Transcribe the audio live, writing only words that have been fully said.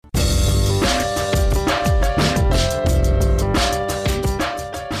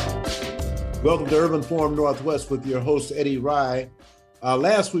Welcome to Urban Forum Northwest with your host, Eddie Rye.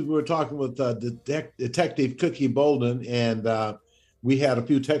 Last week, we were talking with Detective Cookie Bouldin, and we had a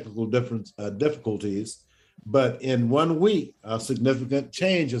few technical difficulties. But in 1 week, a significant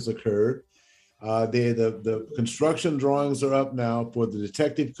change has occurred. The construction drawings are up now for the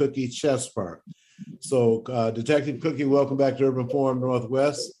Detective Cookie Chess Park. So, Detective Cookie, welcome back to Urban Forum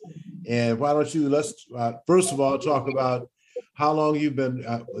Northwest. And why don't you, let's first of all talk about how long you've been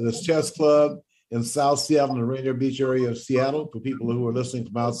this chess club in South Seattle, in the Rainier Beach area of Seattle, for people who are listening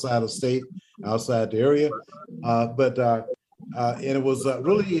from outside of state, outside the area. And it was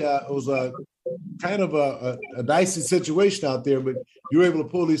a kind of a dicey situation out there, but you were able to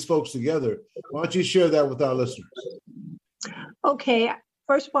pull these folks together. Why don't you share that with our listeners? Okay.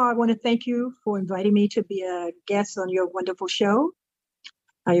 First of all, I want to thank you for inviting me to be a guest on your wonderful show.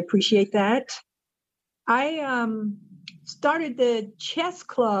 I appreciate that. I started the chess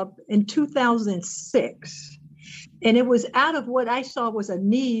club in 2006, and it was out of what I saw was a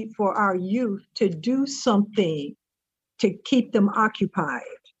need for our youth to do something to keep them occupied.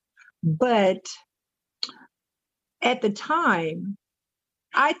 But at the time,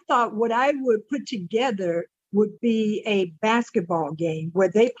 I thought what I would put together would be a basketball game where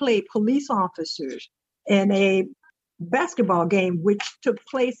they played police officers in a basketball game, which took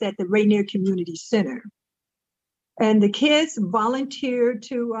place at the Rainier Community Center. And the kids volunteered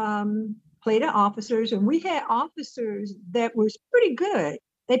to play the officers, and we had officers that was pretty good.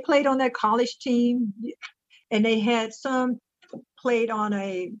 They played on their college team, and they had some played on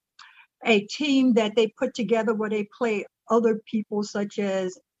a team that they put together where they play other people, such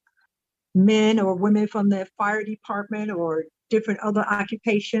as men or women from the fire department or different other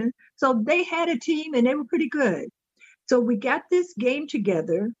occupation. So they had a team, and they were pretty good. So we got this game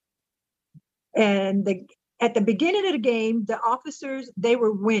together, and at the beginning of the game, the officers, they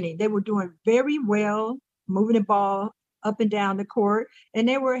were winning. They were doing very well, moving the ball up and down the court, and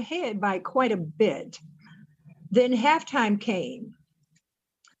they were ahead by quite a bit. Then halftime came.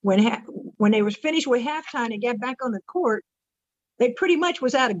 When they was finished with halftime and got back on the court, they pretty much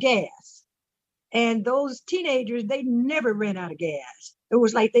was out of gas. And those teenagers, they never ran out of gas. It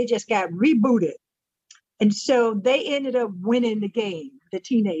was like they just got rebooted. And so they ended up winning the game, the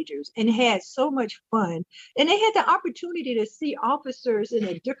teenagers, and had so much fun. And they had the opportunity to see officers in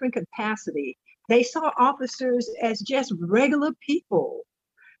a different capacity. They saw officers as just regular people.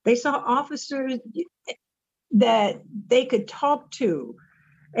 They saw officers that they could talk to.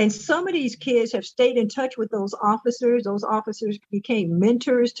 And some of these kids have stayed in touch with those officers. Those officers became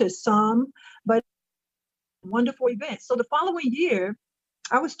mentors to some, but wonderful events. So the following year,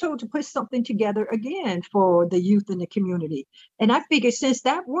 I was told to put something together again for the youth in the community. And I figured since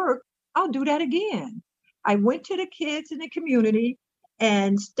that worked, I'll do that again. I went to the kids in the community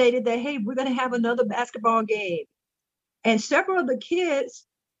and stated that, hey, we're going to have another basketball game. And several of the kids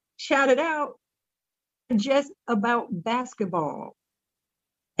shouted out just about basketball.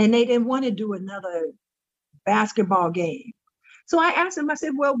 And they didn't want to do another basketball game. So I asked them, I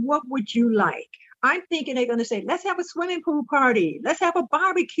said, well, what would you like? I'm thinking they're going to say, let's have a swimming pool party. Let's have a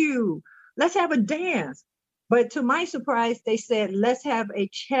barbecue. Let's have a dance. But to my surprise, they said, let's have a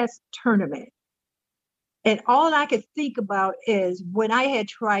chess tournament. And all I could think about is when I had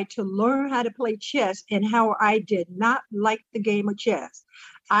tried to learn how to play chess and how I did not like the game of chess.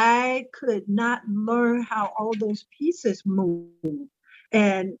 I could not learn how all those pieces move.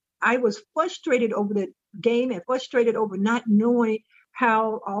 And I was frustrated over the game and frustrated over not knowing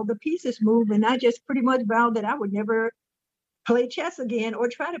how all the pieces move. And I just pretty much vowed that I would never play chess again or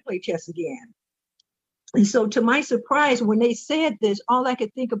try to play chess again. And so to my surprise, when they said this, all I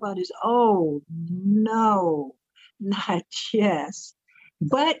could think about is, oh, no, not chess.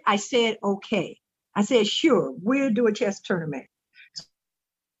 But I said, okay. I said, sure, we'll do a chess tournament.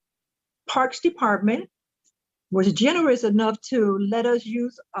 Parks Department was generous enough to let us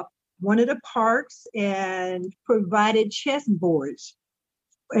use one of the parks and provided chess boards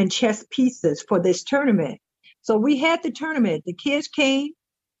and chess pieces for this tournament. So we had the tournament. The kids came.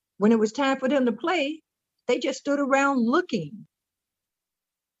 When it was time for them to play, they just stood around looking.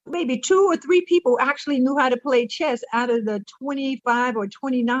 Maybe 2 or 3 people actually knew how to play chess out of the 25 or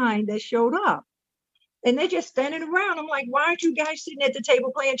 29 that showed up. And they're just standing around. I'm like, why aren't you guys sitting at the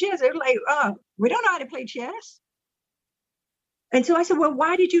table playing chess? They're like, we don't know how to play chess. And so I said, well,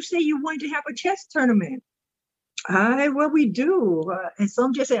 why did you say you wanted to have a chess tournament? Well, we do. And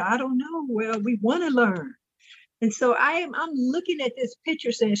some just say, I don't know. Well, we want to learn. And so I'm looking at this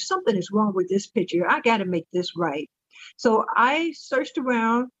picture saying something is wrong with this picture. I got to make this right. So I searched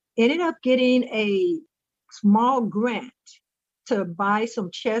around, ended up getting a small grant to buy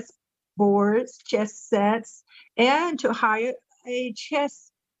some chess boards, chess sets, and to hire a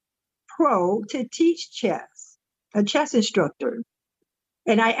chess pro to teach chess, a chess instructor.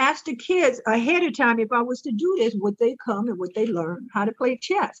 And I asked the kids ahead of time if I was to do this, would they come and would they learn how to play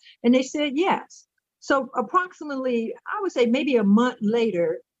chess? And they said yes. So approximately, I would say maybe a month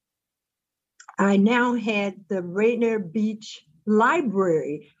later, I now had the Rainier Beach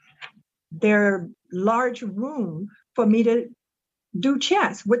Library, their large room for me to do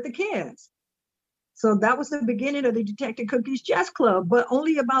chess with the kids. So that was the beginning of the Detective Cookies Chess Club, but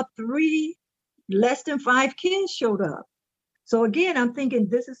only about less than 5 kids showed up. So again, I'm thinking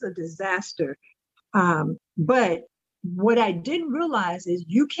this is a disaster. But what I didn't realize is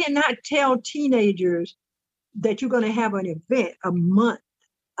you cannot tell teenagers that you're going to have an event a month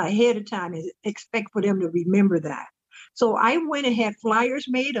ahead of time and expect for them to remember that. So I went and had flyers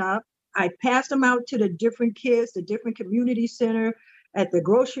made up. I passed them out to the different kids, the different community center, at the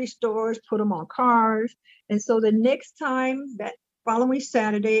grocery stores, put them on cars. And so the next time, that following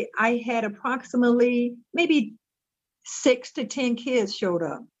Saturday, I had approximately maybe 6 to 10 kids showed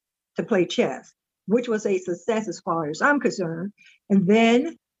up to play chess, which was a success as far as I'm concerned. And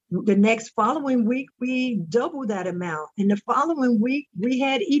then the next following week, we doubled that amount. And the following week, we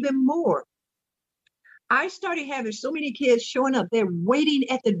had even more. I started having so many kids showing up. They're waiting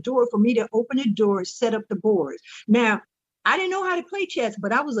at the door for me to open the door and set up the boards. Now, I didn't know how to play chess,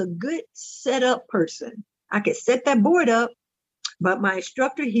 but I was a good setup person. I could set that board up, but my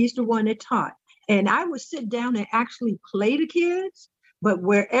instructor, he's the one that taught. And I would sit down and actually play the kids, but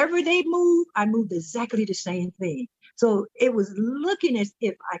wherever they move, I moved exactly the same thing. So it was looking as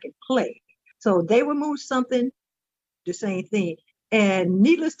if I could play. So they would move something, the same thing. And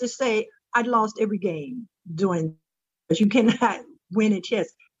needless to say, I lost every game doing, because you cannot win in chess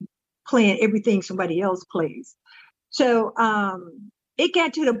playing everything somebody else plays. So it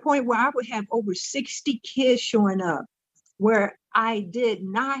got to the point where I would have over 60 kids showing up, where I did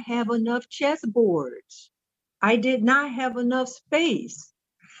not have enough chess boards. I did not have enough space.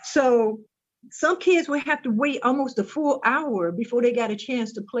 So some kids would have to wait almost a full hour before they got a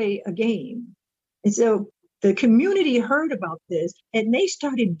chance to play a game. And so the community heard about this and they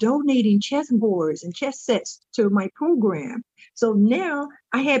started donating chess boards and chess sets to my program. So now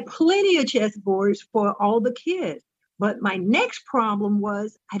I had plenty of chess boards for all the kids. But my next problem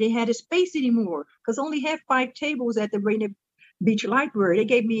was I didn't have the space anymore because I only had 5 tables at the Rainier Beach Library. They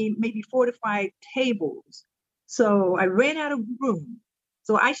gave me maybe 4 to 5 tables. So I ran out of room.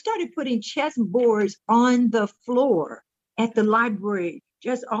 So I started putting chess boards on the floor at the library,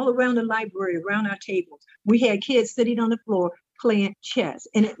 just all around the library, around our tables. We had kids sitting on the floor playing chess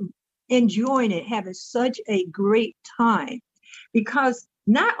and enjoying it, having such a great time. Because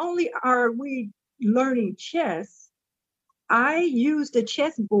not only are we learning chess, I use the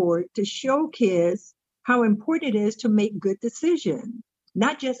chessboard to show kids how important it is to make good decisions,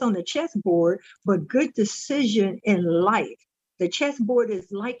 not just on the chessboard, but good decision in life. The chessboard is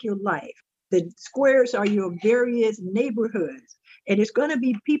like your life. The squares are your various neighborhoods. And it's going to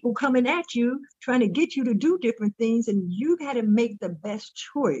be people coming at you, trying to get you to do different things. And you got to make the best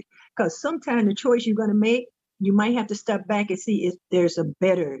choice. Because sometimes the choice you're going to make, you might have to step back and see if there's a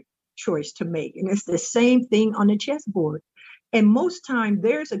better choice to make. And it's the same thing on the chessboard. And most time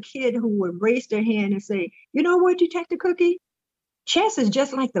there's a kid who would raise their hand and say, you know what, Detective Cookie? Chess is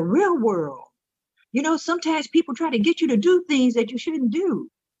just like the real world. You know, sometimes people try to get you to do things that you shouldn't do.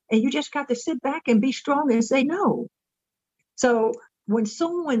 And you just got to sit back and be strong and say no. So when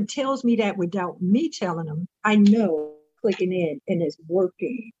someone tells me that without me telling them, I know clicking in and it's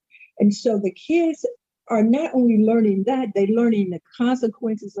working. And so the kids are not only learning that, they're learning the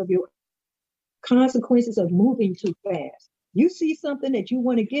consequences of moving too fast. You see something that you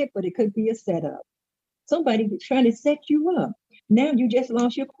want to get, but it could be a setup. Somebody trying to set you up. Now you just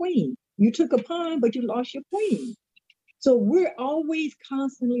lost your queen. You took a pawn, but you lost your queen. So we're always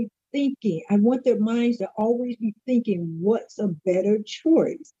constantly thinking. I want their minds to always be thinking, what's a better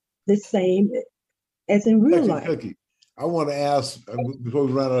choice? The same as in real life. Cookie, I want to ask, before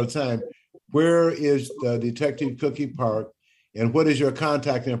we run out of time, where is the Detective Cookie Park, and what is your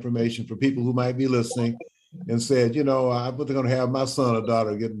contact information for people who might be listening and said, you know, I'm going to have my son or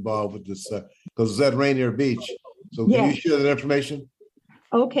daughter get involved with this because it's at Rainier Beach. So can you share that information?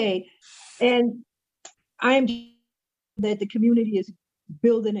 Okay. And I'm that the community is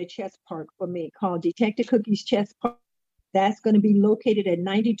building a chess park for me called Detective Cookie's Chess Park. That's going to be located at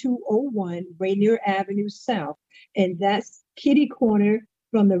 9201 Rainier Avenue South. And that's kitty corner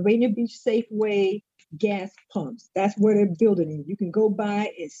from the Rainier Beach Safeway gas pumps. That's where they're building it. You can go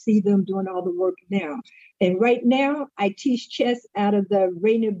by and see them doing all the work now. And right now, I teach chess out of the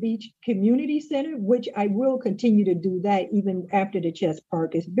Rainier Beach Community Center, which I will continue to do that even after the chess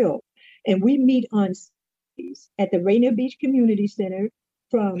park is built. And we meet on Sundays at the Rainier Beach Community Center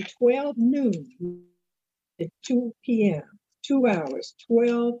from 12 noon to 2 p.m., 2 hours,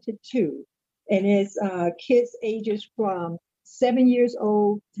 12 to 2. And it's kids ages from 7 years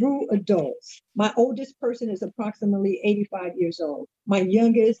old through adults. My oldest person is approximately 85 years old. My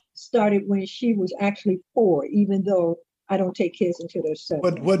youngest started when she was actually 4, even though I don't take kids until they're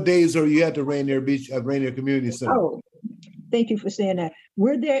 7. What days are you at the Rainier Beach, Rainier Community Center? Oh, thank you for saying that.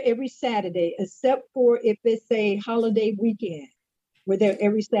 We're there every Saturday, except for if it's a holiday weekend. We're there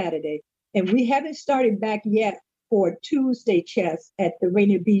every Saturday. And we haven't started back yet for Tuesday chess at the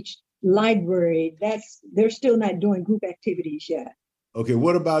Rainier Beach Library. They're still not doing group activities yet. Okay,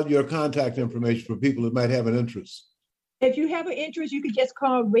 what about your contact information for people that might have an interest? If you have an interest, you could just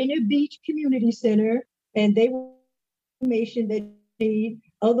call Rainier Beach Community Center and they will have information that you need.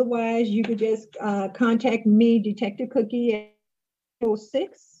 Otherwise, you could just contact me, Detective Cookie, at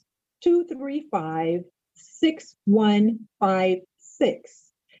 06-235-6156.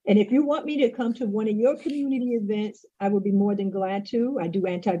 And if you want me to come to one of your community events, I would be more than glad to. I do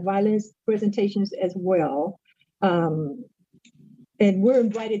anti-violence presentations as well. And we're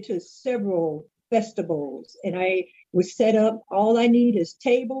invited to several festivals. And I would set up, all I need is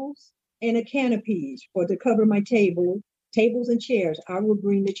tables and a canopies to cover my tables and chairs. I will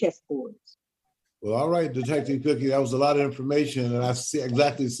bring the chessboards. Well, all right, Detective Cookie, that was a lot of information. And I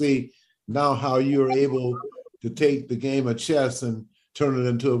exactly see now how you're able to take the game of chess and turn it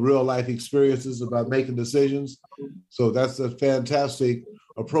into real life experiences about making decisions. So that's a fantastic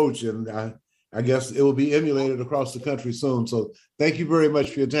approach. And I guess it will be emulated across the country soon. So thank you very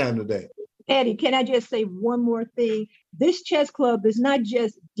much for your time today. Eddie, can I just say one more thing? This chess club is not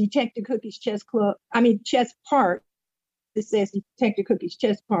just Detective Cookie's chess park. It says Detective Cookie's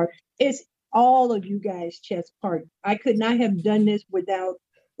chess park. It's all of you guys' chess park. I could not have done this without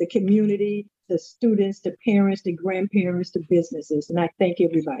the community, the students, the parents, the grandparents, the businesses, and I thank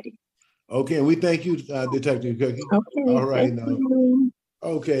everybody. Okay, and we thank you, Detective Cookie. Okay. All right.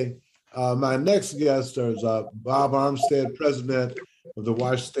 Okay. My next guest is Bob Armstead, president of the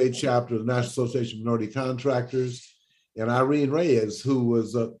Washington State chapter of the National Association of Minority Contractors, and Irene Reyes, who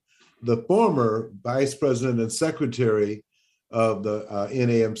was the former vice president and secretary of the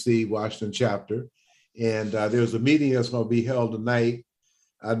NAMC Washington chapter. And there's a meeting that's going to be held tonight.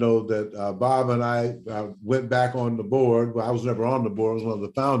 I know that Bob and I went back on the board. Well, I was never on the board. I was one of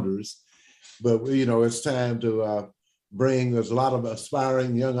the founders. But, it's time to there's a lot of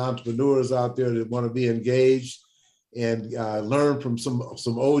aspiring young entrepreneurs out there that want to be engaged and learn from some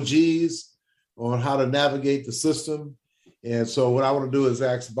OGs on how to navigate the system. And so what I want to do is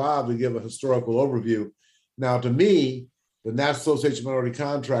ask Bob to give a historical overview. Now, to me, the National Association of Minority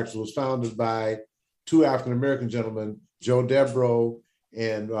Contractors was founded by 2 African-American gentlemen, Joe Debro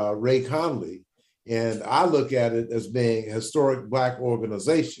and Ray Conley. And I look at it as being a historic Black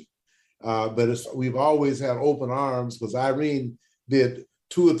organization. But we've always had open arms because Irene did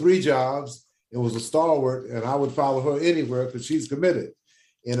 2 or 3 jobs and was a stalwart, and I would follow her anywhere because she's committed.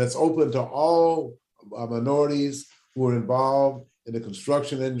 And it's open to all minorities who are involved in the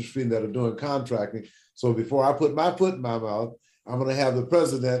construction industry that are doing contracting. So before I put my foot in my mouth, I'm going to have the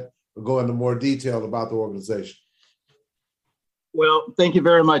president go into more detail about the organization. Well, thank you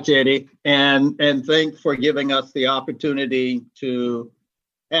very much, Eddie. And thanks for giving us the opportunity to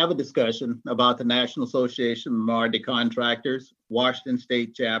have a discussion about the National Association of Minority Contractors, Washington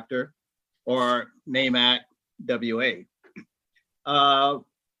State Chapter, or NAMAC WA.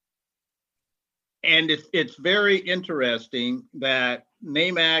 And it's very interesting that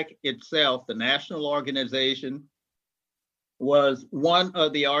NAMAC itself, the national organization, was one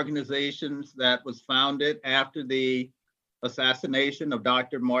of the organizations that was founded after the assassination of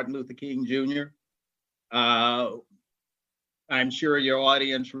Dr. Martin Luther King Jr. I'm sure your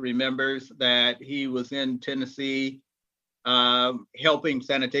audience remembers that he was in Tennessee helping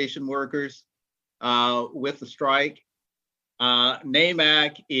sanitation workers with the strike.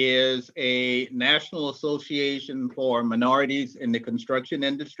 NAMAC is a national association for minorities in the construction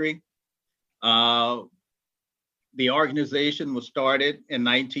industry. The organization was started in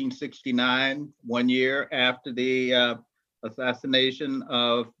 1969, 1 year after the assassination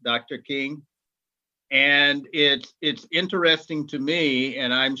of Dr. King. And it's interesting to me,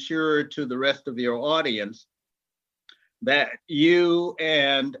 and I'm sure to the rest of your audience, that you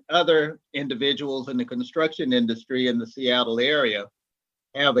and other individuals in the construction industry in the Seattle area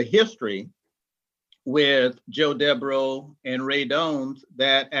have a history with Joe Debrot and Ray Dones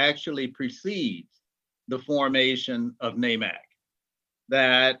that actually precedes the formation of NAMAC.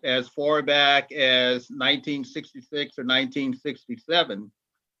 That as far back as 1966 or 1967,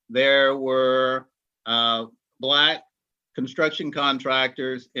 there were Black construction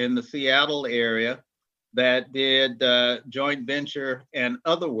contractors in the Seattle area that did joint venture and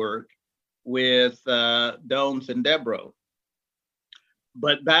other work with Dones and Debrot.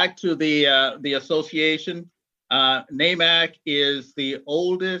 But back to the association, NAMAC is the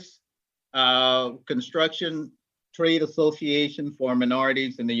oldest construction trade association for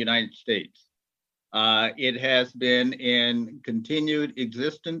minorities in the United States. It has been in continued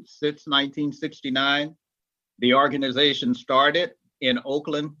existence since 1969. The organization started in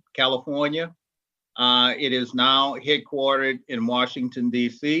Oakland, California. It is now headquartered in Washington,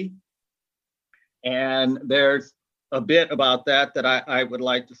 D.C. And there's a bit about that I would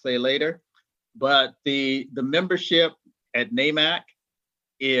like to say later. But the membership at NAMAC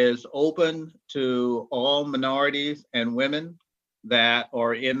is open to all minorities and women that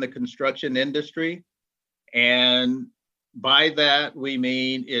are in the construction industry. And by that, we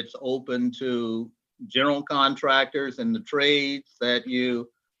mean it's open to general contractors and the trades that you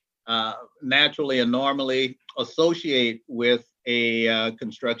naturally and normally associate with a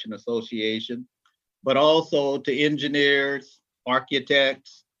construction association, but also to engineers,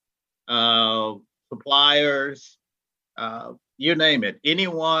 architects, suppliers, you name it.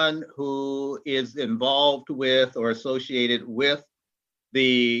 Anyone who is involved with or associated with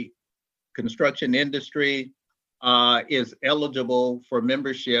the construction industry is eligible for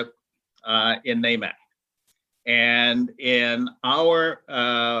membership in NAMAC. And in our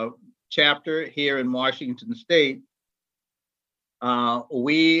chapter here in Washington State,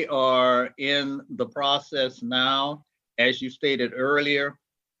 we are in the process now, as you stated earlier,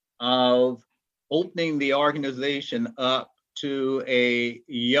 of opening the organization up to a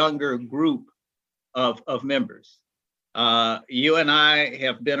younger group of members. You and I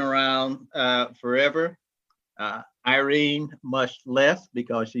have been around forever. Irene much less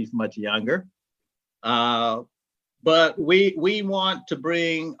because she's much younger. But we want to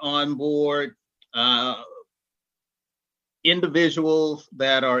bring on board individuals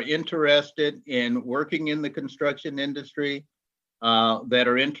that are interested in working in the construction industry, that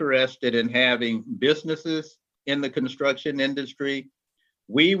are interested in having businesses in the construction industry.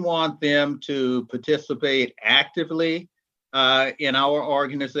 We want them to participate actively in our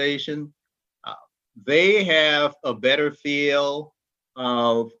organization. They have a better feel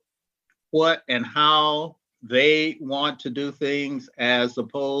of what and how they want to do things as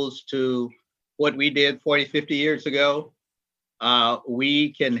opposed to what we did 40, 50 years ago.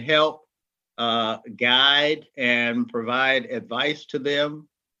 We can help guide and provide advice to them,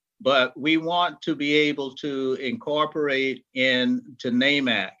 but we want to be able to incorporate into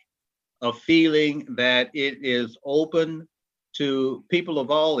NAMAC a feeling that it is open to people of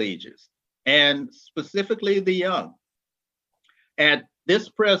all ages, and specifically the young. At this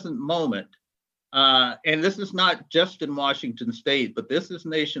present moment, and this is not just in Washington State, but this is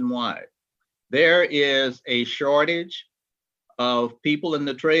nationwide, there is a shortage of people in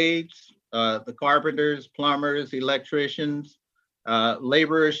the trades, the carpenters, plumbers, electricians,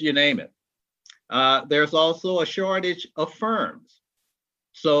 laborers, you name it. There's also a shortage of firms.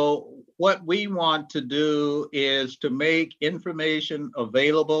 So what we want to do is to make information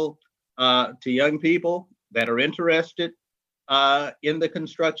available to young people that are interested in the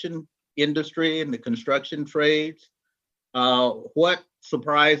construction industry and the construction trades. What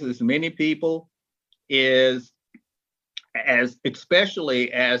surprises many people is,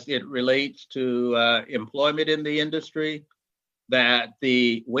 especially as it relates to employment in the industry, that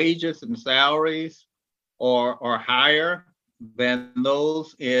the wages and salaries are higher than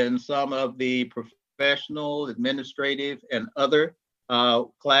those in some of the professional, administrative, and other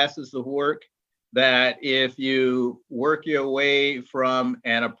classes of work. That if you work your way from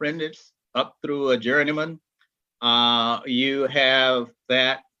an apprentice up through a journeyman, you have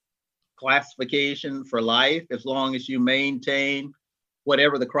that classification for life as long as you maintain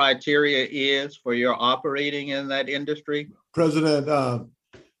whatever the criteria is for your operating in that industry. President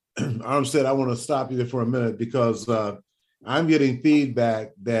Armstead, I want to stop you there for a minute because I'm getting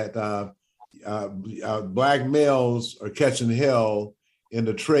feedback that Black males are catching hell in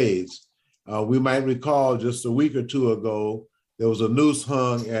the trades. We might recall just a week or two ago, there was a noose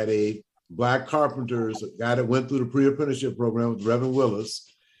hung at a Black carpenter's, a guy that went through the pre-apprenticeship program with Reverend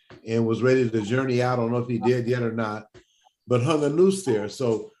Willis and was ready to journey out. I don't know if he did yet or not, but hung a noose there.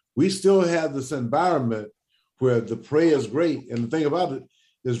 So we still have this environment where the pay is great. And the thing about it,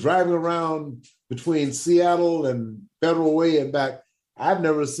 is driving around between Seattle and Federal Way and back. I've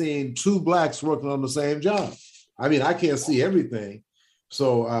never seen two blacks working on the same job. I mean, I can't see everything.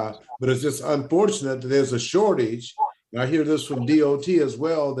 So, but it's just unfortunate that there's a shortage. And I hear this from DOT as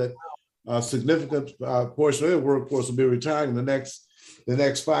well, that a significant portion of their workforce will be retiring in the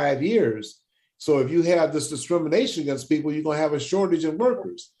next 5 years. So if you have this discrimination against people, you're going to have a shortage in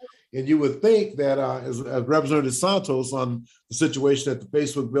workers. And you would think that as Representative Santos on the situation at the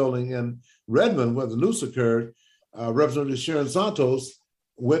Facebook building in Redmond, where the news occurred, Representative Sharon Santos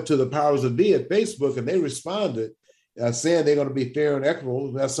went to the powers that be at Facebook, and they responded saying they're going to be fair and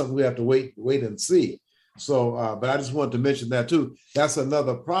equitable. That's something we have to wait and see. So, but I just wanted to mention that too. That's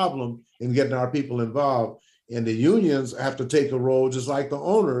another problem in getting our people involved. And the unions have to take a role, just like the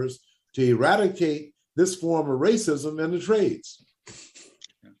owners, to eradicate this form of racism in the trades.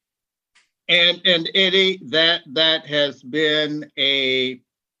 And Eddie, that has been a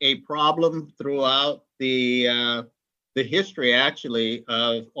problem throughout the history, actually,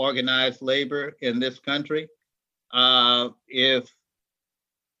 of organized labor in this country. If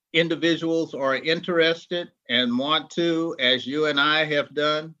individuals are interested and want to, as you and I have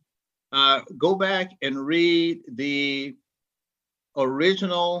done, go back and read the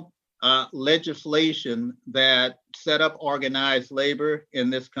original legislation that set up organized labor in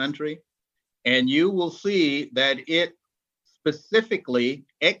this country, and you will see that it specifically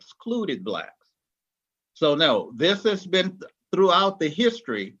excluded blacks. So no, this has been throughout the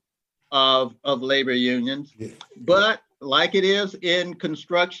history of labor unions, yeah. But like it is in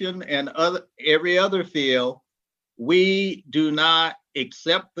construction and every other field, we do not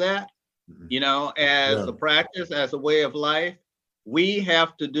accept that, as a practice, as a way of life. We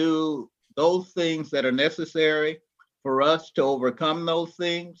have to do those things that are necessary for us to overcome those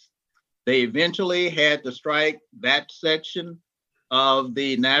things. They eventually had to strike that section of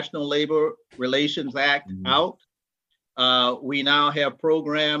the National Labor Relations Act out. We now have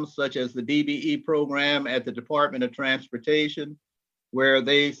programs such as the DBE program at the Department of Transportation, where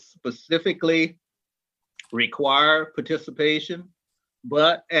they specifically require participation.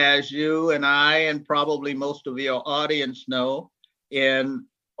 But as you and I, and probably most of your audience know, in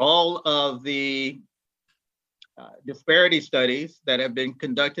all of the disparity studies that have been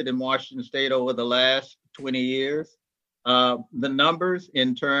conducted in Washington State over the last 20 years, the numbers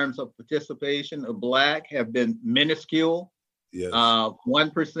in terms of participation of Black have been minuscule. Yes.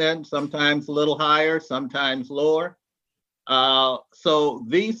 1%, sometimes a little higher, sometimes lower. So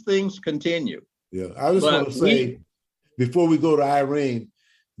these things continue. Yeah, I just want to say, before we go to Irene,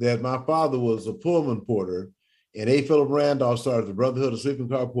 that my father was a Pullman porter, and A. Philip Randolph started the Brotherhood of Sleeping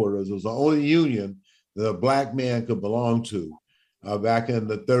Car Porters. It was the only union that a Black man could belong to back in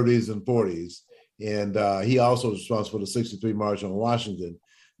the 30s and 40s. And he also was responsible for the 63 March on Washington,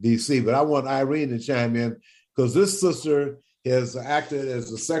 D.C. But I want Irene to chime in, because this sister has acted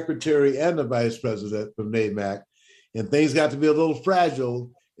as the secretary and the vice president from NAMAC, and things got to be a little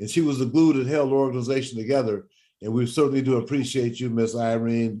fragile, and she was the glue that held the organization together. And we certainly do appreciate you, Miss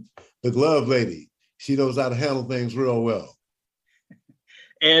Irene, the glove lady. She knows how to handle things real well.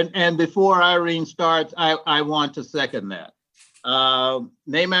 And before Irene starts, I want to second that.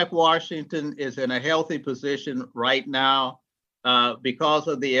 NAMAC Washington is in a healthy position right now because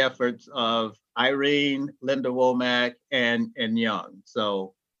of the efforts of Irene, Linda Womack, and Young.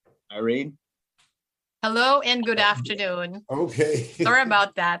 So, Irene? Hello and good afternoon. Okay. Sorry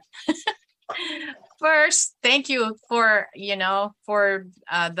about that. First, thank you for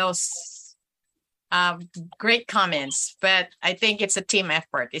those great comments, but I think it's a team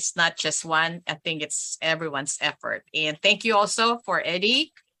effort. It's not just one. I think it's everyone's effort. And thank you also for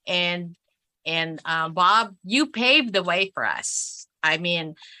Eddie and Bob. You paved the way for us. I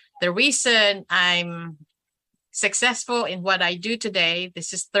mean, the reason I'm successful in what I do today,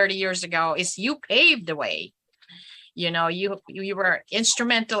 this is 30 years ago, is you paved the way. You were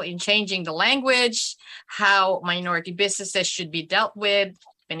instrumental in changing the language, how minority businesses should be dealt with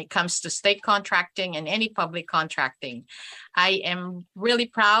when it comes to state contracting and any public contracting. I am really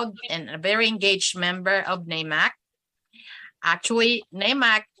proud and a very engaged member of NAMAC. Actually,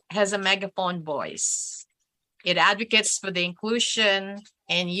 NAMAC has a megaphone voice. It advocates for the inclusion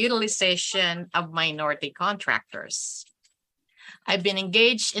and utilization of minority contractors. I've been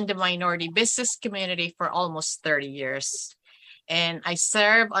engaged in the minority business community for almost 30 years, and I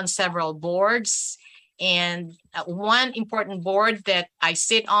serve on several boards. And one important board that I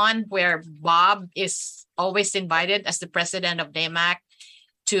sit on, where Bob is always invited as the president of NAMAC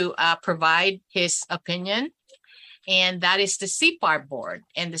to provide his opinion, and that is the CPAR board.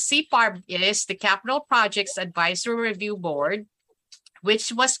 And the CPAR is the Capital Projects Advisory Review Board,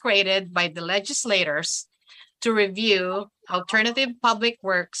 which was created by the legislators to review alternative public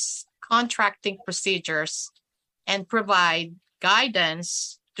works contracting procedures and provide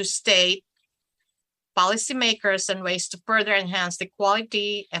guidance to state policymakers on ways to further enhance the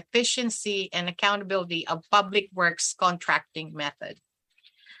quality, efficiency, and accountability of public works contracting method.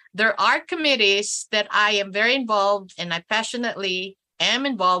 There are committees that I am very involved and I passionately am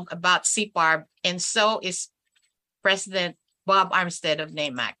involved about CPARB, and so is President Bob Armstead of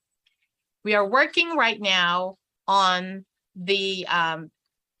NAMAC. We are working right now on the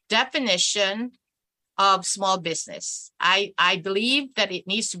definition of small business. I believe that it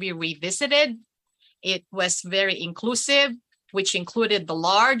needs to be revisited. It was very inclusive, which included the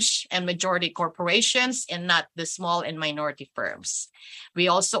large and majority corporations and not the small and minority firms. We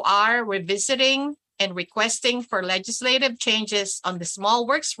also are revisiting and requesting for legislative changes on the small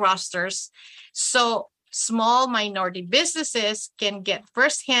works rosters so small minority businesses can get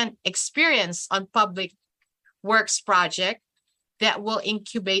firsthand experience on public works project that will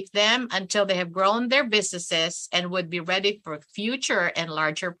incubate them until they have grown their businesses and would be ready for future and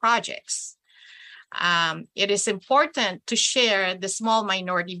larger projects. It is important to share the small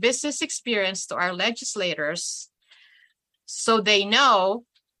minority business experience to our legislators so they know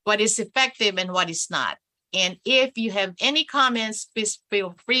what is effective and what is not. And if you have any comments, please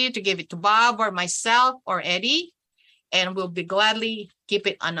feel free to give it to Bob or myself or Eddie, and we'll be gladly keep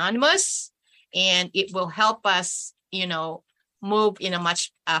it anonymous, and it will help us, move in a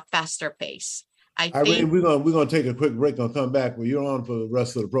much faster pace. Irene, we're gonna take a quick break and come back. Well, you're on for the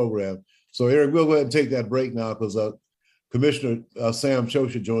rest of the program. So Eric, we'll go ahead and take that break now because Commissioner Sam Cho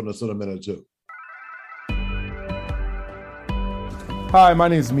should join us in a minute too. Hi, my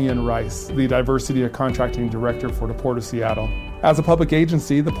name is Mian Rice, the Diversity and Contracting Director for the Port of Seattle. As a public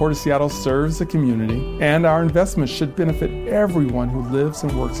agency, the Port of Seattle serves the community, and our investments should benefit everyone who lives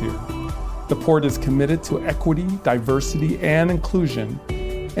and works here. The Port is committed to equity, diversity, and inclusion,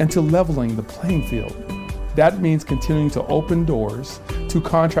 and to leveling the playing field. That means continuing to open doors to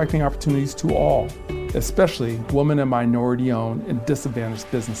contracting opportunities to all, especially women and minority-owned and disadvantaged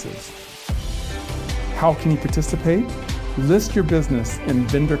businesses. How can you participate? List your business in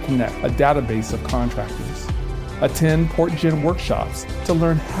Vendor Connect, a database of contractors. Attend PortGen workshops to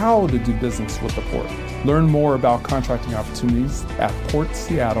learn how to do business with the Port. Learn more about contracting opportunities at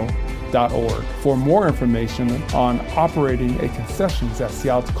portseattle.org. For more information on operating a concessions at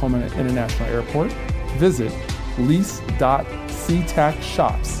Seattle-Tacoma International Airport, visit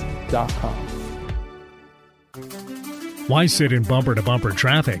lease.ctacshops.com. Why sit in bumper-to-bumper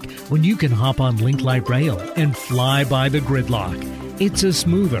traffic when you can hop on Link Light Rail and fly by the gridlock? It's a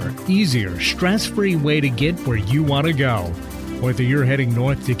smoother, easier, stress-free way to get where you want to go. Whether you're heading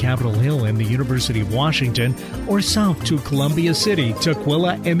north to Capitol Hill and the University of Washington or south to Columbia City,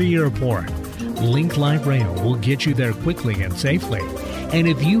 Tukwila, and the airport, Link Light Rail will get you there quickly and safely. And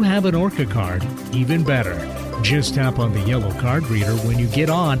if you have an ORCA card, even better. Just tap on the yellow card reader when you get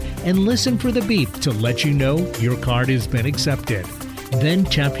on and listen for the beep to let you know your card has been accepted. Then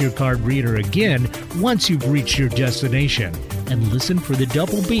tap your card reader again once you've reached your destination and listen for the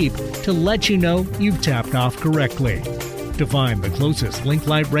double beep to let you know you've tapped off correctly. To find the closest Link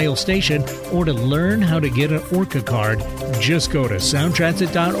Light Rail station or to learn how to get an ORCA card, just go to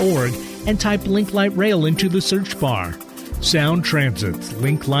soundtransit.org and type Link Light Rail into the search bar. Sound Transit's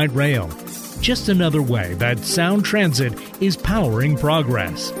Link Light Rail. Just another way that Sound Transit is powering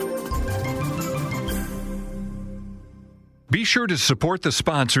progress. Be sure to support the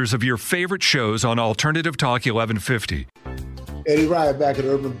sponsors of your favorite shows on Alternative Talk 1150. Eddie Rye back at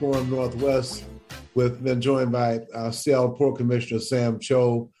Urban Forum Northwest, been joined by Seattle Port Commissioner Sam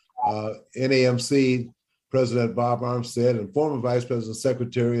Cho, NAMC President Bob Armstead, and former Vice President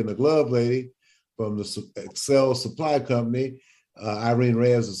Secretary and the Glove Lady from the Excel Supply Company, Irene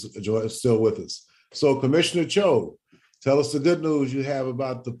Reyes is still with us. So Commissioner Cho, tell us the good news you have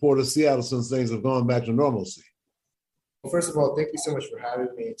about the Port of Seattle since things have gone back to normalcy. Well, first of all, thank you so much for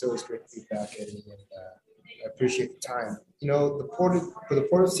having me. It's always great to be back, Eddie, and I appreciate the time. The Port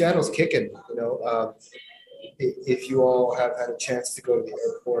of Seattle is kicking. If you all have had a chance to go to the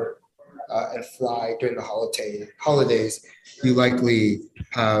airport and fly during the holidays, you likely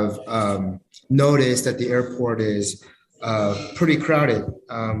have noticed that the airport is pretty crowded.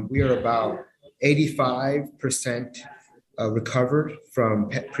 We are about 85% recovered from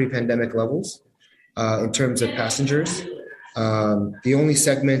pre-pandemic levels in terms of passengers. The only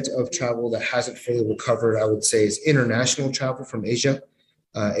segment of travel that hasn't fully recovered, I would say, is international travel from Asia.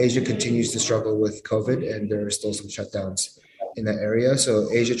 Asia continues to struggle with COVID, and there are still some shutdowns in that area.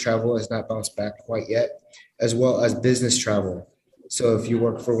 So Asia travel has not bounced back quite yet, as well as business travel. So if you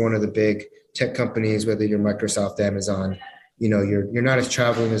work for one of the big tech companies, whether you're Microsoft, Amazon, you're not as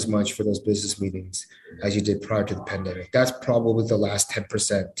traveling as much for those business meetings as you did prior to the pandemic. That's probably the last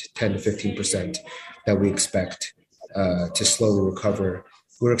 10%, 10 to 15% that we expect to slowly recover.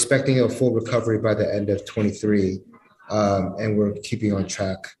 We're expecting a full recovery by the end of 23, and we're keeping on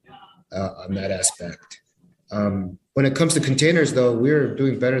track on that aspect. When it comes to containers, though, we're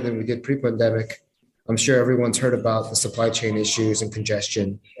doing better than we did pre-pandemic. I'm sure everyone's heard about the supply chain issues and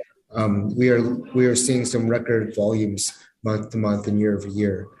congestion. We are seeing some record volumes month to month and year over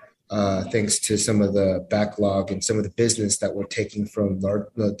year, thanks to some of the backlog and some of the business that we're taking from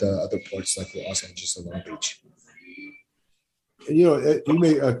the other ports like Los Angeles and Long Beach. You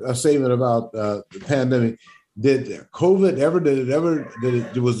made a statement about the pandemic. Did COVID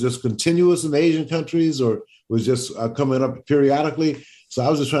it was just continuous in Asian countries, or was just coming up periodically? So I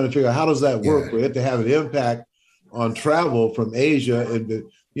was just trying to figure out, how does that work for it to have an impact on travel from Asia and,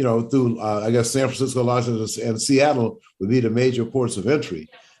 through, I guess, San Francisco, Los Angeles, and Seattle would be the major ports of entry.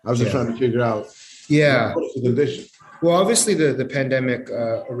 I was just trying to figure out what's the condition. Well, obviously the pandemic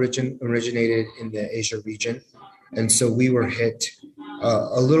originated in the Asia region. And so we were hit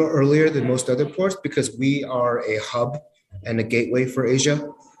a little earlier than most other ports because we are a hub and a gateway for Asia.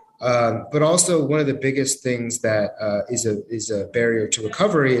 But also one of the biggest things that is a barrier to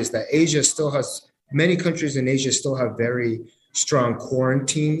recovery is that many countries in Asia still have very strong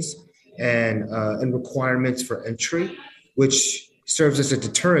quarantines and requirements for entry, which serves as a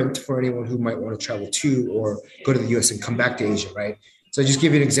deterrent for anyone who might want to travel to or go to the US and come back to Asia, right? So just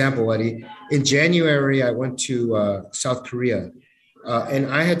give you an example, Eddie. In January, I went to South Korea and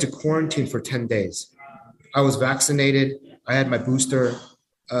I had to quarantine for 10 days. I was vaccinated. I had my booster.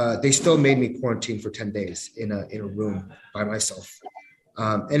 They still made me quarantine for 10 days in a room by myself.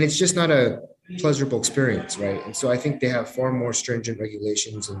 And it's just not a pleasurable experience, right? And so I think they have far more stringent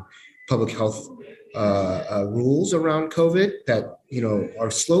regulations and public health rules around COVID that,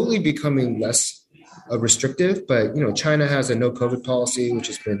 are slowly becoming less restrictive. But, China has a no COVID policy, which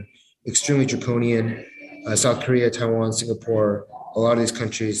has been extremely draconian. South Korea, Taiwan, Singapore, a lot of these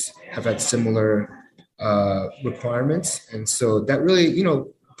countries have had similar requirements. And so that really,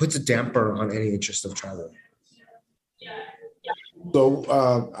 puts a damper on any interest of travel.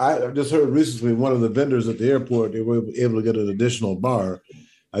 So I just heard recently one of the vendors at the airport, they were able to get an additional bar.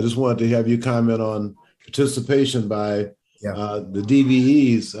 I just wanted to have you comment on participation by the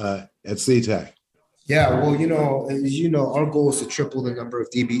DVEs at SeaTac. Yeah, well, as our goal is to triple the number of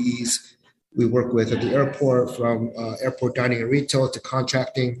DBEs we work with at the airport, from airport dining and retail to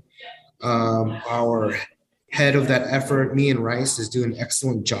contracting. Our head of that effort, me and Rice, is doing an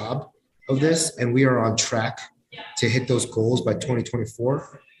excellent job of this, and we are on track to hit those goals by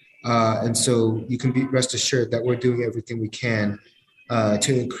 2024. And so you can be rest assured that we're doing everything we can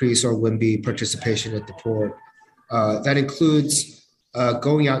to increase our WIMBY participation at the port. That includes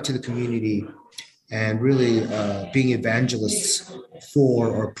going out to the community and really being evangelists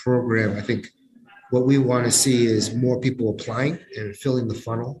for our program. I think what we want to see is more people applying and filling the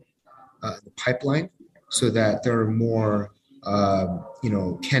funnel, the pipeline, so that there are more,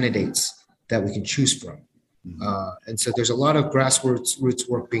 candidates that we can choose from. And so there's a lot of grassroots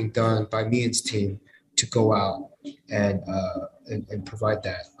work being done by me and his team to go out and provide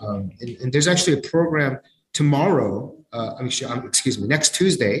that. And there's actually a program tomorrow. Next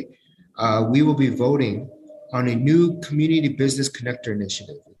Tuesday, we will be voting on a new community business connector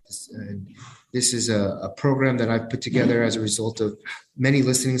initiative. And this is a program that I've put together as a result of many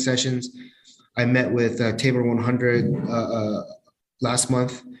listening sessions. I met with Tabor 100 last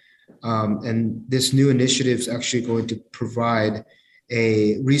month. And this new initiative is actually going to provide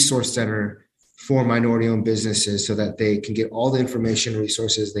a resource center for minority-owned businesses so that they can get all the information and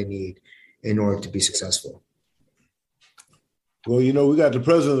resources they need in order to be successful. Well, we got the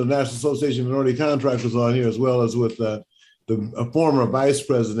president of the National Association of Minority Contractors on here, as well as with the former vice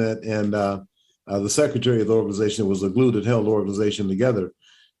president and the secretary of the organization. It was the glue that held the organization together.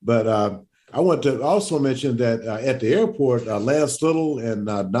 But I want to also mention that at the airport, Lance Little and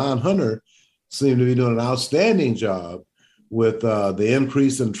Don Hunter seem to be doing an outstanding job with the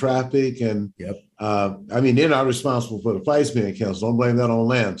increase in traffic. And they're not responsible for the flights being canceled. Don't blame that on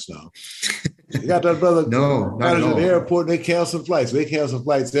Lance now. You got that brother at the airport, they cancel flights. They cancel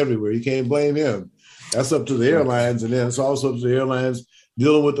flights everywhere. You can't blame him. That's up to the airlines. And then it's also up to the airlines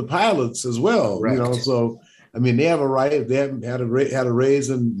dealing with the pilots as well. Right. So, they have a right. They haven't had a raise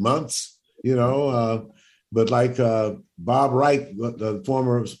in months. But like Bob Reich, the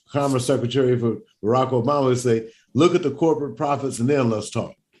former Commerce Secretary for Barack Obama, would say, look at the corporate profits and then let's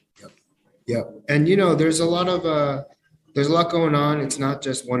talk. Yep. And, there's a lot of there's a lot going on. It's not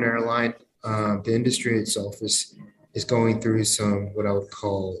just one airline. The industry itself is going through some what I would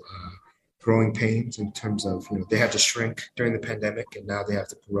call growing pains in terms of, they had to shrink during the pandemic and now they have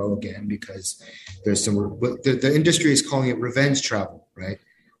to grow again because there's the industry is calling it revenge travel, right?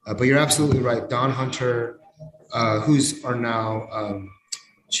 But you're absolutely right. Don Hunter, who's our now interim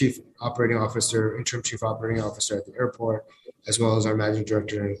chief operating officer at the airport, as well as our managing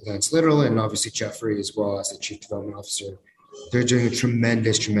director, Lance Little, and obviously Jeffrey, as well as the chief development officer. They're doing a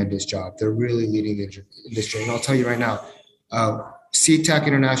tremendous job. They're really leading the industry. And I'll tell you right now, SeaTac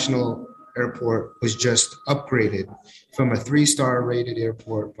International Airport was just upgraded from a 3-star rated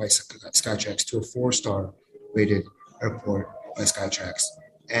airport by Skytrax to a 4-star rated airport by Skytrax.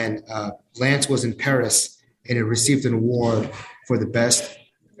 And Lance was in Paris and it received an award for the best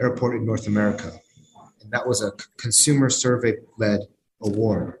airport in North America. And that was a consumer survey-led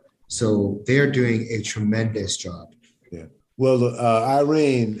award. So they're doing a tremendous job. Yeah. Well,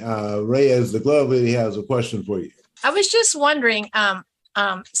 Irene, Reyes, the glove lady, has a question for you. I was just wondering,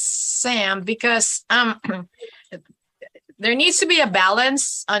 Sam, because there needs to be a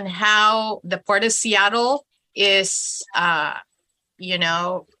balance on how the Port of Seattle is,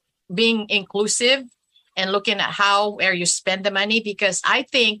 being inclusive and looking at where you spend the money, because I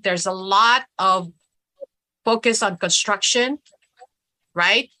think there's a lot of focus on construction,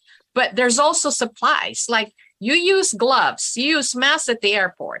 right? But there's also supplies. Like you use gloves, you use masks at the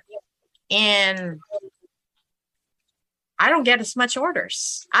airport, and I don't get as much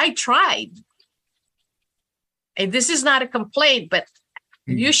orders. I tried. And this is not a complaint, but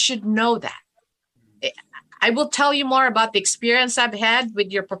you should know that. I will tell you more about the experience I've had with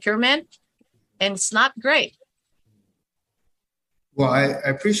your procurement, and it's not great. Well, I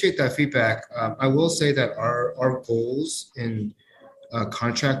appreciate that feedback. I will say that our goals in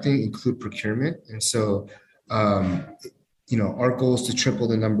contracting include procurement. And so, our goal is to triple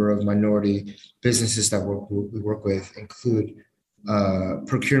the number of minority businesses that we work with include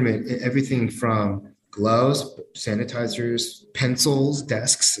procurement, everything from gloves, sanitizers, pencils,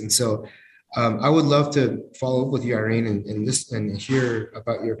 desks. And so I would love to follow up with you, Irene, and hear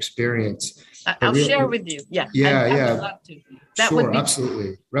about your experience. I'll share with you. Yeah. Yeah. I'd love to. That sure, would be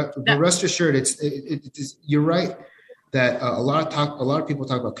absolutely. But rest assured, it's you're right that a lot of people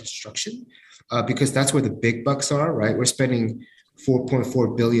talk about construction because that's where the big bucks are, right? We're spending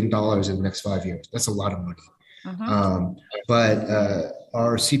 $4.4 billion in the next 5 years. That's a lot of money. Uh-huh. But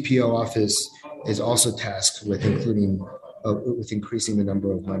our CPO office is also tasked with increasing the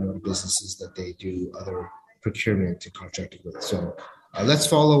number of minority businesses that they do other procurement to contract with. So let's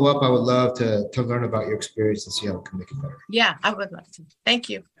follow up. I would love to learn about your experience and see how we can make it better. Yeah, I would love to. Thank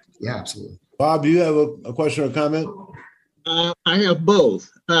you. Yeah, absolutely. Bob, do you have a question or comment? I have both.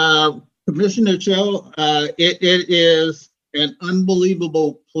 Commissioner Cho, it is an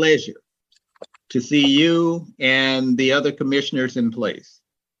unbelievable pleasure to see you and the other commissioners in place.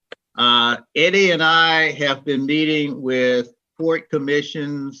 Eddie and I have been meeting with port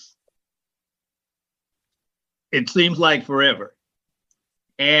commissions, it seems like forever.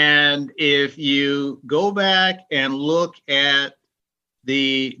 And if you go back and look at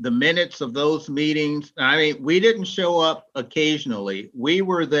the minutes of those meetings, I mean, we didn't show up occasionally. We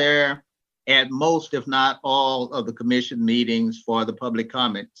were there at most, if not all, of the commission meetings for the public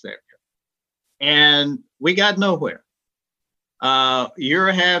comment section. And we got nowhere.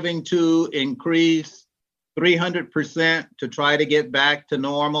 You're having to increase 300% to try to get back to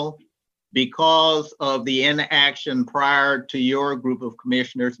normal because of the inaction prior to your group of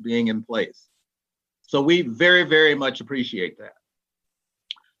commissioners being in place. So we very, very much appreciate that.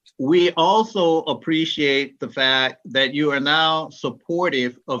 We also appreciate the fact that you are now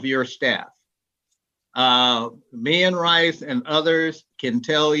supportive of your staff. Me and Rice and others can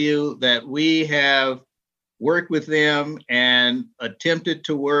tell you that we have worked with them and attempted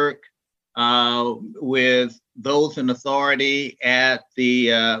to work with those in authority at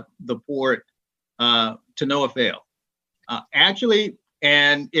the port to no avail. Actually,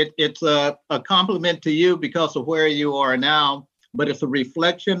 and it's a compliment to you because of where you are now, but it's a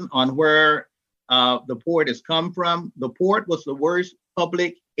reflection on where the port has come from. The port was the worst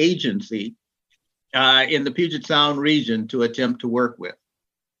public agency in the Puget Sound region to attempt to work with.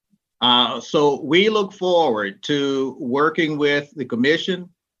 So we look forward to working with the commission,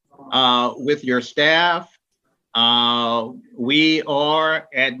 with your staff. We are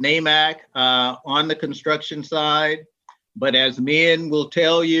at NAMAC on the construction side, but as Min will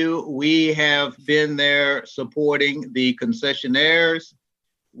tell you, we have been there supporting the concessionaires.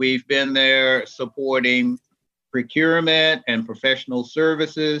 We've been there supporting procurement and professional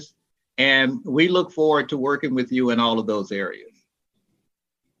services. And we look forward to working with you in all of those areas.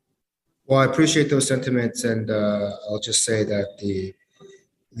 Well, I appreciate those sentiments, and I'll just say that the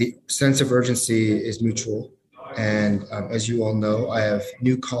sense of urgency is mutual. And as you all know, I have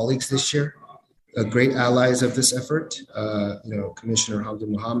new colleagues this year, great allies of this effort. Commissioner Hamdi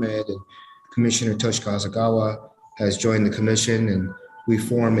Mohammed and Commissioner Toshika Asagawa has joined the commission, and we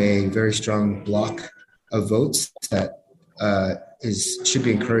form a very strong block of votes that should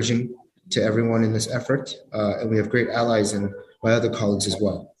be encouraging to everyone in this effort. And we have great allies in my other colleagues as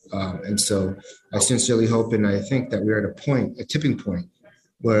well. And so I sincerely hope, and I think that we're at a tipping point,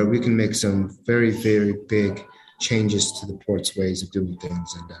 where we can make some very, very big changes to the port's ways of doing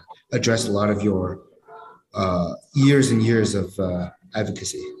things and address a lot of your years and years of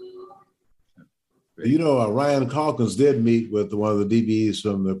advocacy. Ryan Calkins did meet with one of the DBEs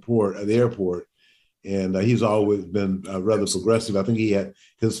from the airport, and he's always been rather progressive. I think he had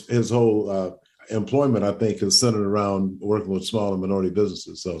his whole employment, I think, is centered around working with small and minority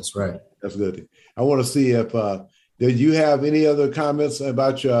businesses. So that's right. That's good. I want to see if did you have any other comments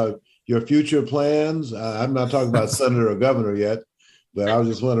about your future plans? I'm not talking about senator or governor yet, but I was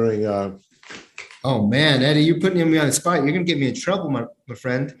just wondering. Oh man, Eddie, you're putting me on the spot. You're gonna get me in trouble, my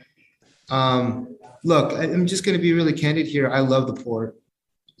friend. Look, I'm just gonna be really candid here. I love the port,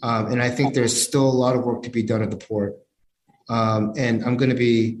 and I think there's still a lot of work to be done at the port. And I'm gonna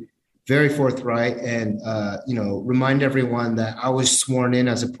be very forthright and remind everyone that I was sworn in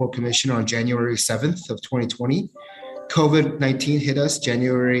as a port commissioner on January 7th of 2020. COVID-19 hit us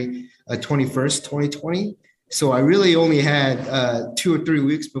January 21st, 2020. So I really only had 2 or 3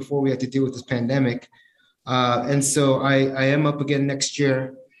 weeks before we had to deal with this pandemic. And so I am up again next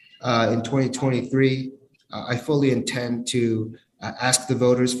year in 2023. I fully intend to ask the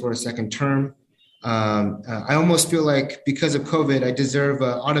voters for a second term. I almost feel like because of COVID, I deserve an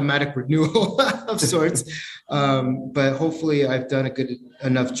automatic renewal of sorts. But hopefully I've done a good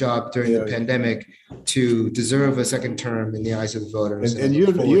enough job during the pandemic to deserve a second term in the eyes of the voters. And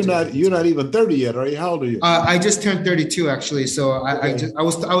you're not even 30 yet, are you? How old are you? I just turned 32 actually. So I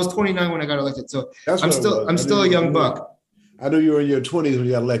was 29 when I got elected. So I'm still a young buck. I knew you were in your 20s when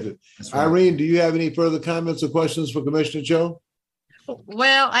you got elected. Right. Irene, do you have any further comments or questions for Commissioner Cho?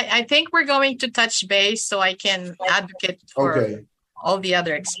 Well, I think we're going to touch base so I can advocate for all the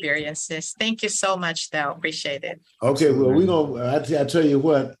other experiences. Thank you so much, though. Appreciate it. Okay, well, I tell you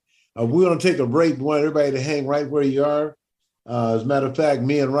what, we're going to take a break. We want everybody to hang right where you are. As a matter of fact,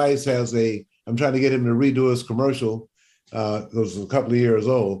 me and Rice I'm trying to get him to redo his commercial. It was a couple of years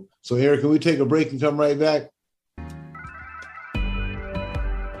old. So, Eric, can we take a break and come right back?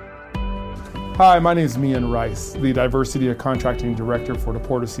 Hi, my name is Mian Rice, the Diversity and Contracting Director for the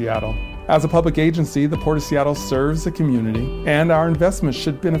Port of Seattle. As a public agency, the Port of Seattle serves the community, and our investments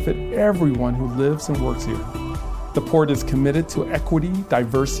should benefit everyone who lives and works here. The Port is committed to equity,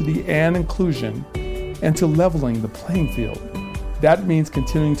 diversity, and inclusion, and to leveling the playing field. That means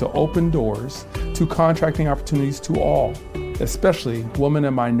continuing to open doors to contracting opportunities to all, especially women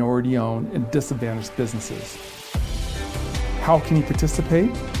and minority-owned and disadvantaged businesses. How can you participate?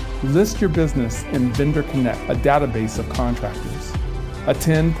 List your business in Vendor Connect, a database of contractors.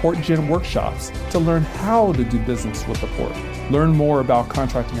 Attend PortGen workshops to learn how to do business with the Port. Learn more about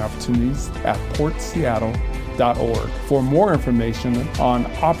contracting opportunities at portseattle.org. For more information on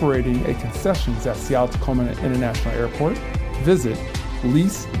operating a concessions at Seattle-Tacoma International Airport, visit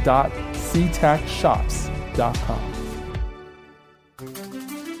lease.ctacshops.com.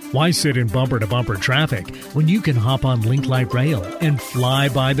 Why sit in bumper-to-bumper traffic when you can hop on Link Light Rail and fly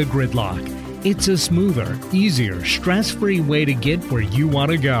by the gridlock? It's a smoother, easier, stress-free way to get where you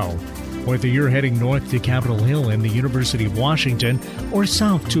want to go. Whether you're heading north to Capitol Hill and the University of Washington or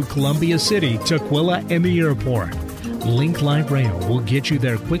south to Columbia City, Tukwila, and the airport, Link Light Rail will get you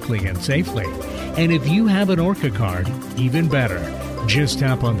there quickly and safely. And if you have an ORCA card, even better. Just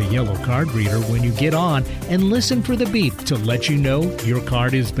tap on the yellow card reader when you get on and listen for the beep to let you know your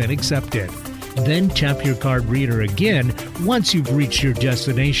card has been accepted. Then tap your card reader again once you've reached your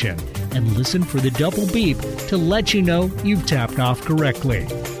destination and listen for the double beep to let you know you've tapped off correctly.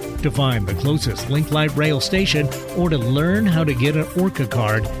 To find the closest Link Light Rail station or to learn how to get an ORCA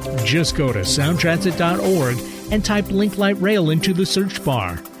card, just go to soundtransit.org and type Link Light Rail into the search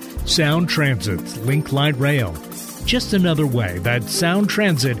bar. Sound Transit's Link Light Rail. Just another way that Sound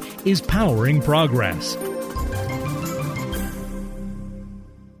Transit is powering progress.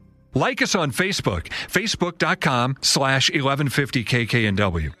 Like us on Facebook,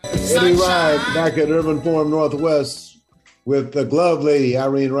 facebook.com/1150KKNW. Eddie Rye back at Urban Forum Northwest with the glove lady,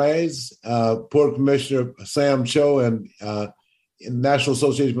 Irene Rice, Port Commissioner Sam Cho, and National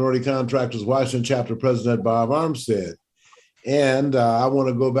Association of Minority Contractors Washington Chapter President Bob Armstead. And I want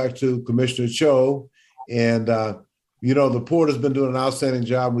to go back to Commissioner Cho. And, the port has been doing an outstanding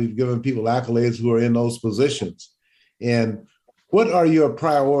job. We've given people accolades who are in those positions. And what are your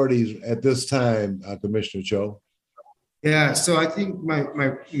priorities at this time, Commissioner Cho? Yeah, so I think my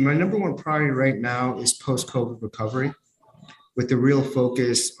number one priority right now is post-COVID recovery, with the real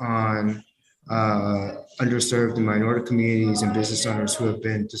focus on underserved and minority communities and business owners who have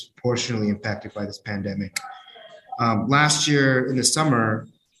been disproportionately impacted by this pandemic. Last year in the summer,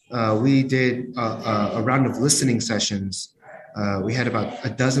 we did a round of listening sessions. We had about a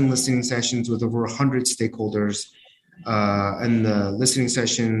dozen listening sessions with over 100 stakeholders. And the listening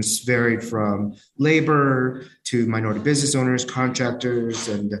sessions varied from labor to minority business owners, contractors,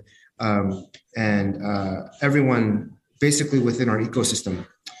 and everyone basically within our ecosystem.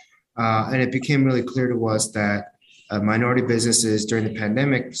 And it became really clear to us that minority businesses during the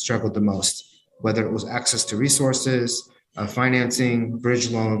pandemic struggled the most, whether it was access to resources, financing, bridge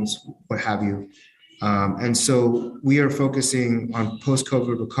loans, what have you. And so we are focusing on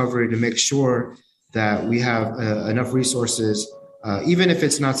post-COVID recovery to make sure that we have enough resources, even if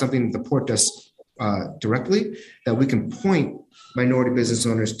it's not something that the port does directly, that we can point minority business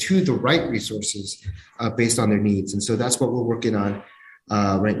owners to the right resources based on their needs. And so that's what we're working on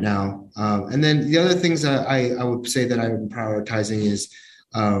right now. And then the other things that I would say that I'm prioritizing is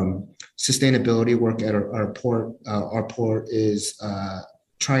sustainability work at our port. Our port is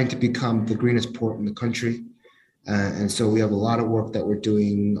trying to become the greenest port in the country. And so we have a lot of work that we're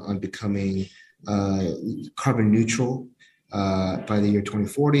doing on becoming carbon neutral by the year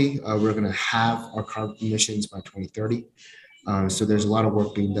 2040. We're going to have our carbon emissions by 2030. So there's a lot of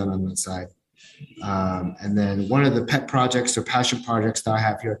work being done on that side. And then one of the pet projects or passion projects that I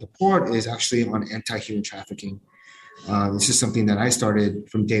have here at the port is actually on anti-human trafficking. This is something that I started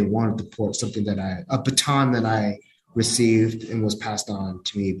from day one at the port, a baton that I received and was passed on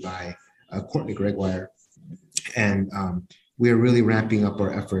to me by Courtney Gregoire. And we are really ramping up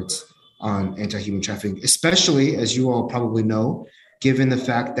our efforts on anti-human trafficking, especially, as you all probably know, given the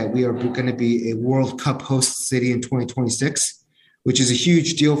fact that we are going to be a World Cup host city in 2026, which is a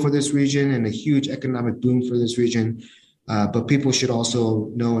huge deal for this region and a huge economic boom for this region. But people should also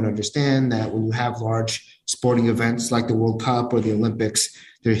know and understand that when you have large sporting events like the World Cup or the Olympics,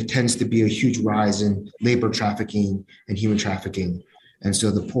 there tends to be a huge rise in labor trafficking and human trafficking. And so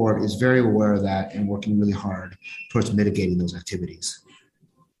the port is very aware of that and working really hard towards mitigating those activities.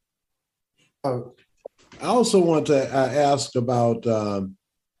 I also want to ask about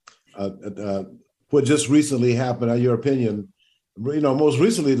what just recently happened, in your opinion. Most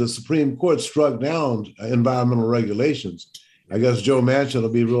recently, the Supreme Court struck down environmental regulations. I guess Joe Manchin will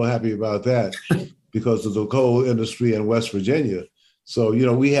be real happy about that because of the coal industry in West Virginia. So,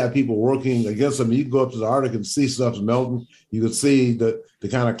 we have people working against them. You can go up to the Arctic and see stuff's melting. You can see the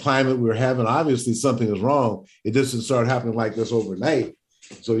kind of climate we're having. Obviously, something is wrong. It just didn't start happening like this overnight.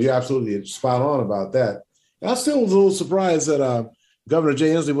 So you're absolutely spot on about that. I still was a little surprised that Governor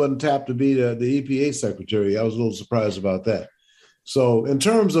Jay Inslee wasn't tapped to be the EPA secretary. I was a little surprised about that. So in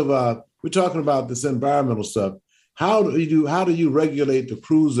terms of, we're talking about this environmental stuff. How do you regulate the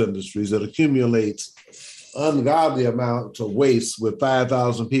cruise industries that accumulates ungodly amounts of waste with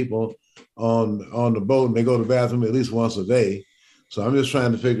 5,000 people on the boat and they go to the bathroom at least once a day? So I'm just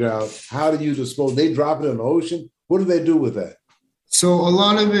trying to figure out, how do you dispose? They drop it in the ocean. What do they do with that? So a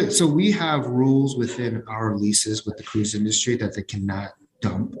lot of it, so we have rules within our leases with the cruise industry that they cannot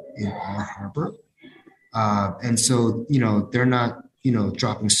dump in our harbor. And so, they're not,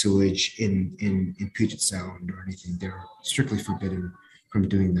 dropping sewage in Puget Sound or anything. They're strictly forbidden from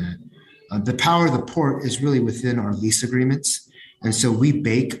doing that. The power of the port is really within our lease agreements. And so we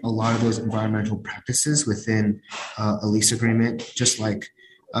bake a lot of those environmental practices within a lease agreement, just like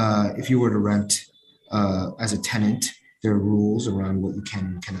if you were to rent as a tenant, there are rules around what you can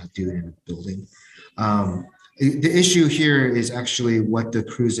and cannot do in a building. The issue here is actually what the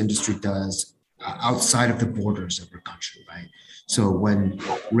cruise industry does outside of the borders of our country, right? So when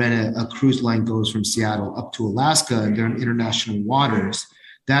a cruise line goes from Seattle up to Alaska and they're in international waters,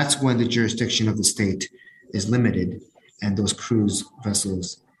 that's when the jurisdiction of the state is limited, and those cruise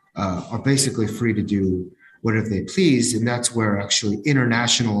vessels are basically free to do whatever they please. And that's where actually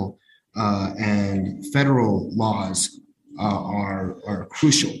international and federal laws are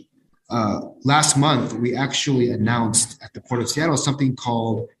crucial. Last month, we actually announced at the Port of Seattle something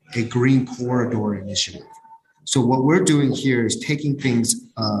called a Green Corridor Initiative. So what we're doing here is taking things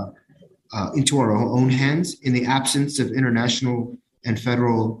into our own hands in the absence of international and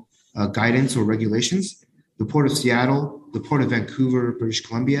federal guidance or regulations. the Port of Seattle, the Port of Vancouver, British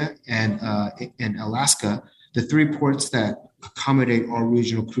Columbia, and Alaska, the 3 ports that accommodate all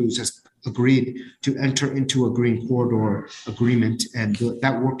regional cruise, has agreed to enter into a green corridor agreement. And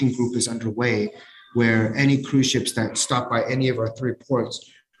that working group is underway, where any cruise ships that stop by any of our 3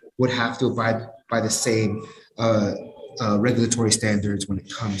 ports would have to abide by the same regulatory standards when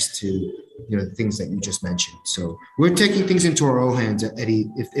it comes to the things that you just mentioned. So we're taking things into our own hands, Eddie.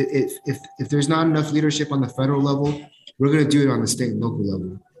 If there's not enough leadership on the federal level, we're going to do it on the state and local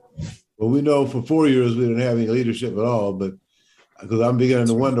level. Well, we know for 4 years we didn't have any leadership at all, but because I'm beginning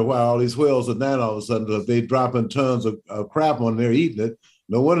to wonder why all these whales are dying all of a sudden. If they dropping tons of crap on there eating it,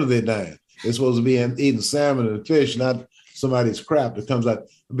 no wonder they're dying. They're supposed to be eating salmon and fish, not somebody's crap that comes out.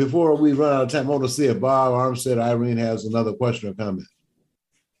 Before we run out of time, I want to see if Bob Armstead, Irene has another question or comment.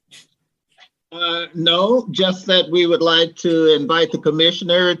 No, just that we would like to invite the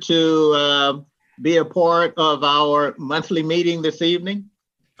commissioner to be a part of our monthly meeting this evening.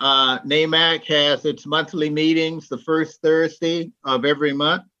 NAMAC has its monthly meetings the first Thursday of every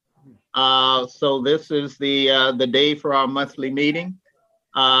month. So this is the day for our monthly meeting.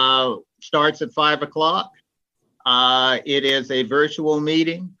 Starts at 5 o'clock. It is a virtual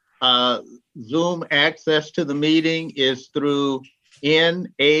meeting. Zoom access to the meeting is through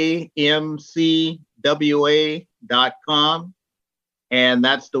namcwa.com. And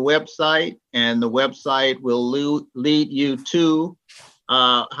that's the website. And the website will lead you to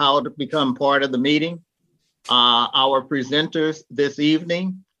how to become part of the meeting. Our presenters this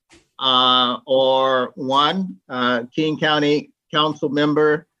evening are one, King County Council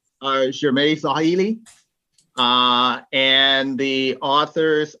Member Jermaine Sahili, and the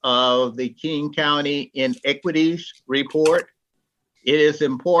authors of the King County Inequities Report. It is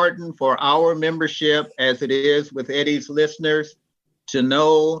important for our membership, as it is with Eddie's listeners, to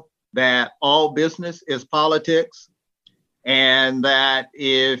know that all business is politics, and that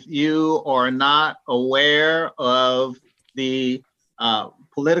if you are not aware of the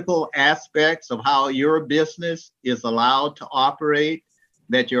political aspects of how your business is allowed to operate,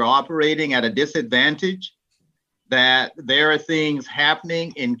 that you're operating at a disadvantage, that there are things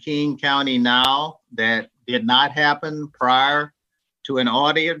happening in King County now that did not happen prior to an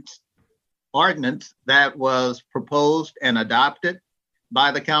ordinance that was proposed and adopted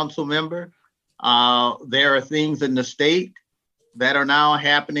by the council member. There are things in the state that are now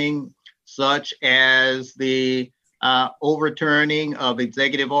happening, such as the overturning of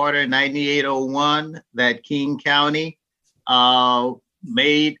Executive Order 9801 that King County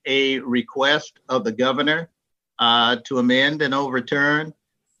made a request of the governor to amend and overturn.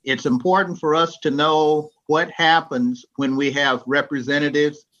 It's important for us to know what happens when we have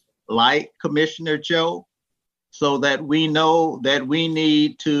representatives like Commissioner Cho, so that we know that we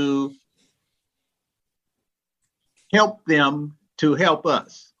need to help them to help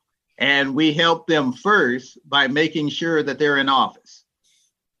us. And we help them first by making sure that they're in office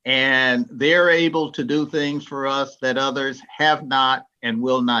and they're able to do things for us that others have not and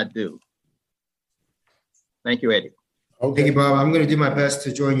will not do. Thank you, Eddie. Okay. Thank you, Bob. I'm going to do my best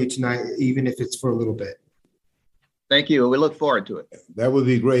to join you tonight, even if it's for a little bit. Thank you. We look forward to it. That would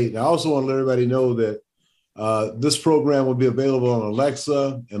be great. I also want to let everybody know that this program will be available on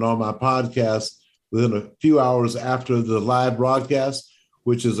Alexa and on my podcast within a few hours after the live broadcast,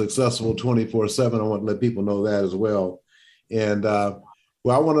 which is accessible 24/7. I want to let people know that as well. And I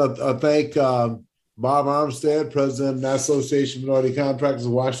want to thank Bob Armstead, President of the Association of Minority Contractors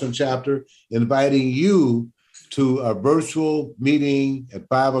of Washington Chapter, inviting you to a virtual meeting at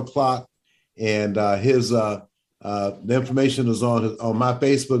 5 o'clock. And the information is on my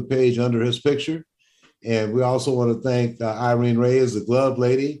Facebook page under his picture. And we also want to thank Irene Reyes, the glove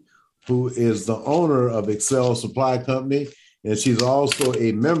lady, who is the owner of Excel Supply Company. And she's also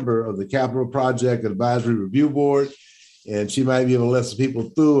a member of the Capital Project Advisory Review Board. And she might be able to let some people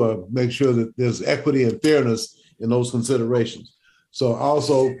through or make sure that there's equity and fairness in those considerations. So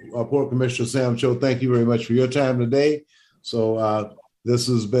also, Port Commissioner Sam Cho, thank you very much for your time today. So this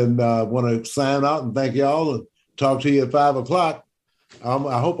has been, want to sign out and thank y'all and talk to you at 5 o'clock.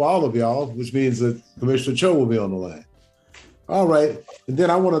 I hope all of y'all, which means that Commissioner Cho will be on the line. All right. And then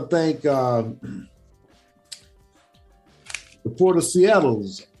I want to thank the Port of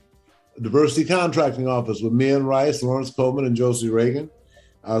Seattle's Diversity Contracting Office with Mian Rice, Lawrence Coleman, and Josie Reagan.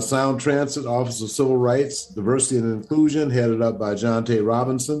 Sound Transit Office of Civil Rights, Diversity and Inclusion, headed up by John Tay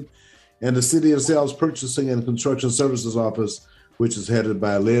Robinson. And the City of Seattle's Purchasing and Construction Services Office, which is headed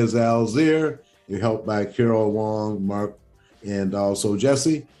by Liz Alzier, and helped by Carol Wong, Mark, and also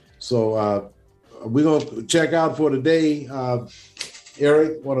Jesse. So we're going to check out for today.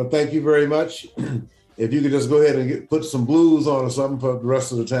 Eric, want to thank you very much. if you could just go ahead and put some blues on or something for the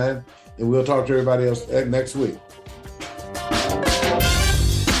rest of the time, and we'll talk to everybody else next week.